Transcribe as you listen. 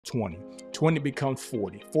20. 20 becomes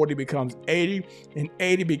 40. 40 becomes 80, and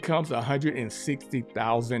 80 becomes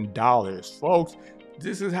 $160,000. Folks,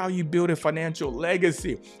 this is how you build a financial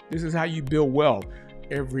legacy. This is how you build wealth.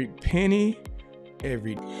 Every penny,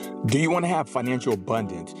 Do you want to have financial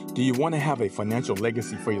abundance? Do you want to have a financial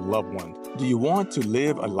legacy for your loved ones? Do you want to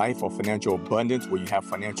live a life of financial abundance where you have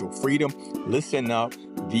financial freedom? Listen up.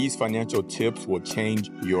 These financial tips will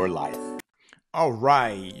change your life. All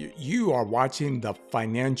right, you are watching the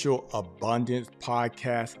Financial Abundance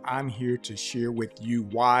Podcast. I'm here to share with you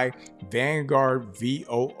why Vanguard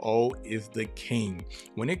VOO is the king.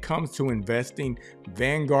 When it comes to investing,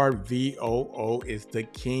 Vanguard VOO is the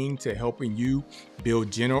king to helping you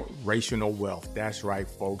build generational wealth. That's right,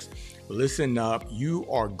 folks. Listen up. You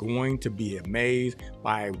are going to be amazed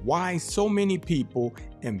by why so many people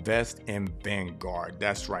invest in Vanguard.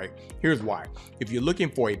 That's right. Here's why. If you're looking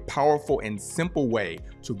for a powerful and simple way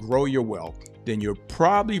to grow your wealth, then you've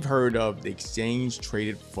probably heard of the exchange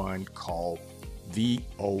traded fund called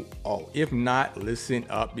VOO. If not, listen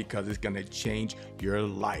up because it's going to change your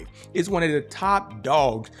life. It's one of the top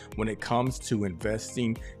dogs when it comes to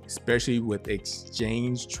investing, especially with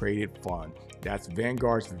exchange traded fund. That's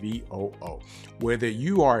Vanguard's VOO. Whether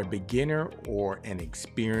you are a beginner or an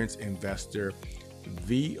experienced investor,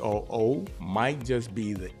 VOO might just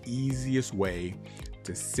be the easiest way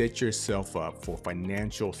to set yourself up for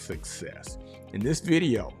financial success. In this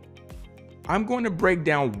video, I'm going to break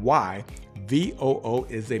down why VOO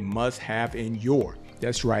is a must-have in your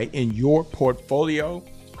portfolio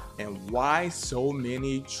and why so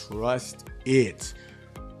many trust it.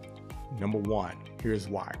 Number one, here's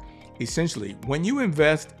why. Essentially, when you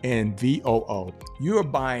invest in VOO, you are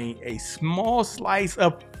buying a small slice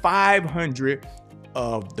of 500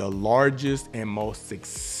 of the largest and most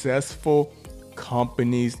successful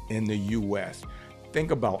companies in the US. Think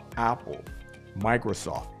about Apple,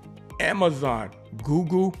 Microsoft, Amazon,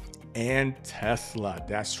 Google, and Tesla.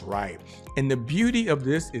 That's right. And the beauty of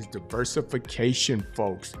this is diversification,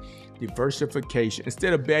 folks. Diversification.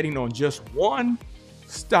 Instead of betting on just one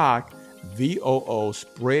stock, VOO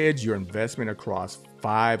spreads your investment across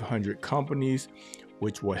 500 companies,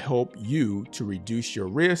 which will help you to reduce your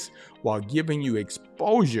risk while giving you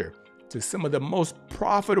exposure to some of the most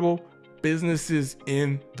profitable businesses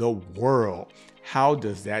in the world. How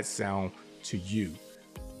does that sound to you?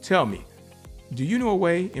 Tell me, do you know a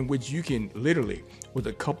way in which you can literally, with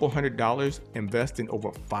a couple $100, invest in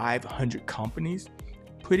over 500 companies?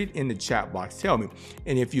 Put it in the chat box. Tell me.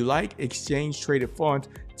 And if you like exchange traded funds,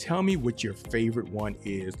 tell me what your favorite one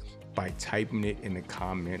is by typing it in the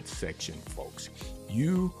comment section, folks.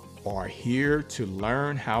 You are here to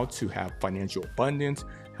learn how to have financial abundance,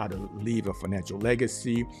 how to leave a financial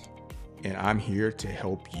legacy, and I'm here to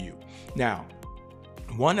help you. Now,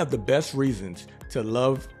 one of the best reasons to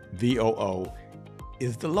love VOO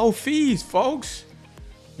is the low fees, folks.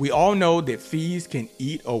 We all know that fees can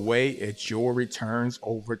eat away at your returns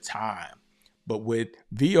over time. But with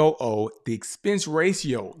VOO, the expense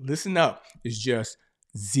ratio, listen up, is just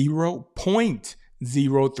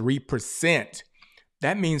 0.03%.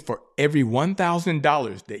 That means for every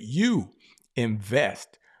 $1,000 that you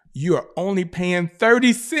invest, you are only paying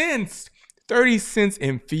 30 cents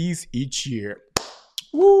in fees each year.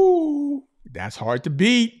 Woo, that's hard to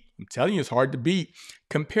beat. I'm telling you, it's hard to beat.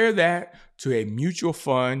 Compare that to a mutual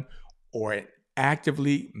fund or an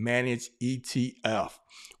actively managed ETF,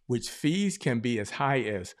 which fees can be as high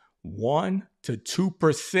as 1 to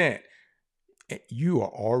 2%. You are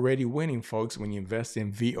already winning, folks, when you invest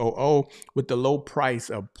in VOO with the low price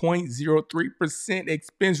of 0.03%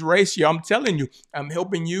 expense ratio. I'm telling you, I'm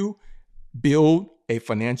helping you build a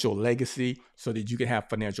financial legacy so that you can have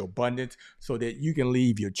financial abundance, so that you can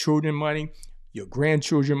leave your children money, your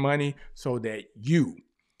grandchildren money, so that you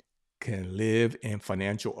can live in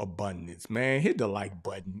financial abundance. Man, hit the like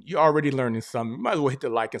button. You're already learning something. You might as well hit the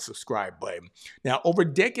like and subscribe button. Now, over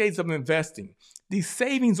decades of investing, these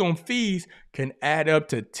savings on fees can add up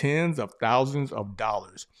to tens of thousands of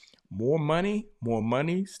dollars. More money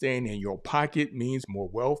staying in your pocket means more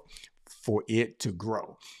wealth for it to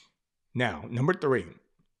grow. Now, number three,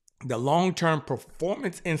 the long-term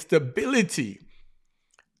performance and stability.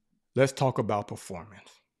 Let's talk about performance.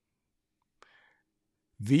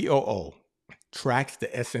 VOO tracks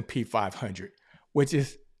the S&P 500, which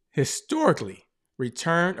is historically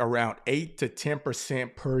returned around 8 to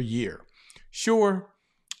 10% per year. Sure,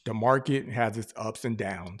 the market has its ups and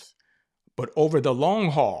downs, but over the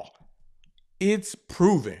long haul, it's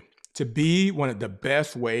proven to be one of the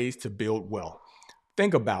best ways to build wealth.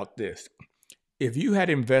 Think about this. If you had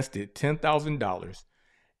invested $10,000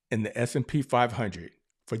 in the S&P 500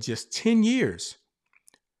 for just 10 years,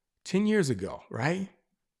 10 years ago, right?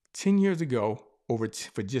 10 years ago, for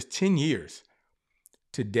just 10 years.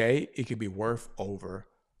 Today, it could be worth over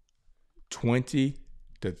 $20,000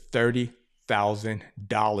 to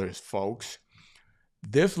 $30,000, folks.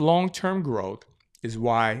 This long-term growth is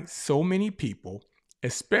why so many people,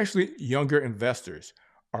 especially younger investors,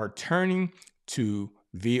 are turning to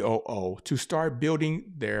VOO to start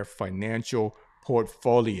building their financial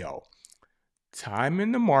portfolio. Time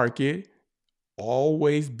in the market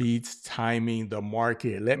always beats timing the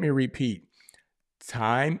market. Let me repeat.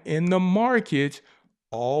 Time in the market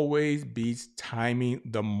always beats timing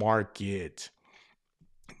the market.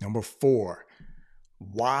 Number 4,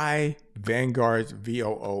 why Vanguard's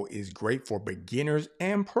VOO is great for beginners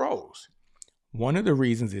and pros. One of the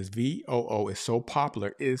reasons is VOO is so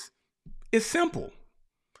popular is it's simple.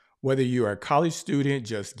 Whether you're a college student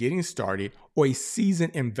just getting started or a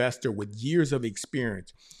seasoned investor with years of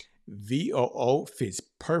experience, VOO fits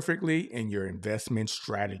perfectly in your investment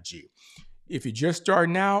strategy. If you're just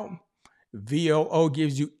starting out, VOO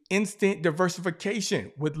gives you instant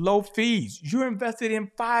diversification with low fees. You're invested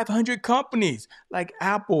in 500 companies like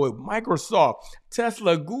Apple, Microsoft,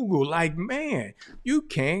 Tesla, Google. Like, man, you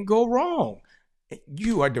can't go wrong.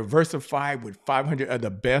 You are diversified with 500 of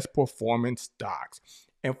the best performing stocks.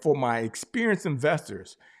 And for my experienced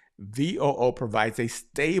investors, VOO provides a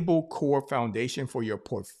stable core foundation for your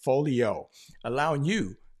portfolio, allowing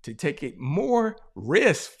you to take it more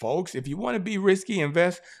risk, folks. If you want to be risky,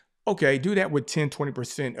 invest. Okay, do that with 10,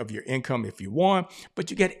 20% of your income if you want,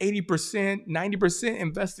 but you get 80%, 90%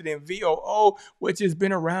 invested in VOO, which has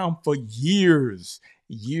been around for years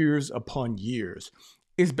upon years.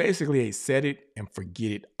 It's basically a set it and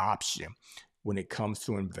forget it option when it comes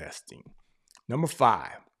to investing. Number 5.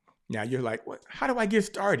 Now you're like, what? How do I get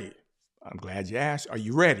started? I'm glad you asked. Are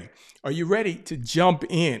you ready? Are you ready to jump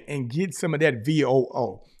in and get some of that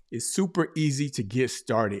VOO? It's super easy to get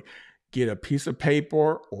started. Get a piece of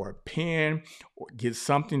paper or a pen or get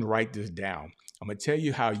something to write this down. I'm going to tell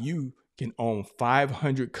you how you can own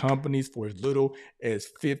 500 companies for as little as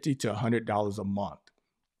 $50 to $100 a month.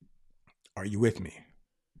 Are you with me?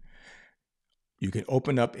 You can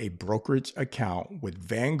open up a brokerage account with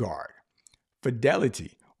Vanguard,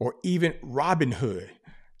 Fidelity, or even Robinhood.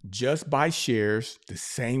 Just buy shares the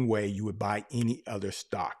same way you would buy any other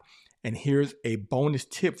stock. And here's a bonus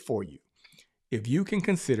tip for you. If you can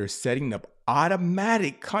consider setting up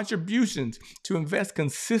automatic contributions to invest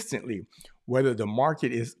consistently, whether the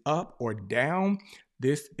market is up or down,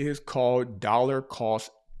 this is called dollar cost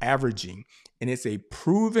averaging, and it's a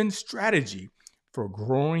proven strategy for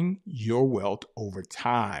growing your wealth over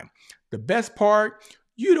time. The best part,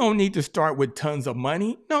 you don't need to start with tons of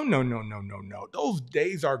money. No. Those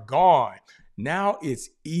days are gone. Now it's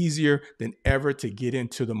easier than ever to get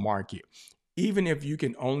into the market. Even if you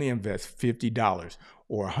can only invest $50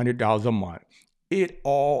 or $100 a month, it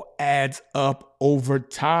all adds up over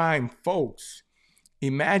time, folks.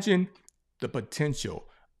 Imagine the potential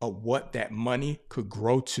of what that money could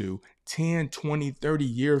grow to 10, 20, 30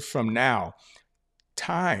 years from now.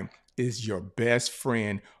 Time is your best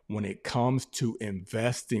friend when it comes to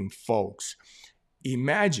investing, folks.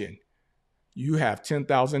 Imagine you have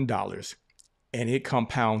 $10,000 and it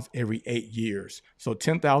compounds every 8 years. So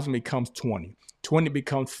 10,000 becomes 20, 20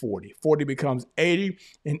 becomes 40, 40 becomes 80,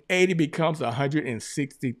 and 80 becomes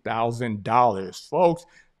 $160,000. Folks,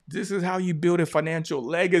 this is how you build a financial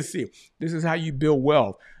legacy. This is how you build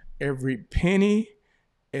wealth. Every penny,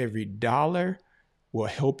 every dollar will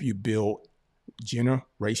help you build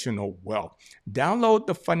generational wealth. Download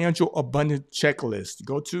the Financial Abundance Checklist.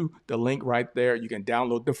 Go to the link right there. You can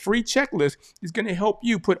download the free checklist. It's going to help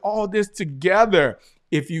you put all this together.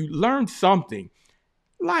 If you learned something,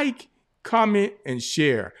 like, comment, and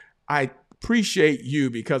share. I appreciate you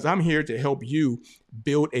because I'm here to help you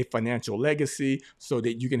build a financial legacy so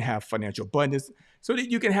that you can have financial abundance, so that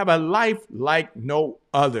you can have a life like no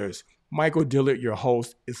others. Michael Dillard, your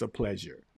host. It's a pleasure.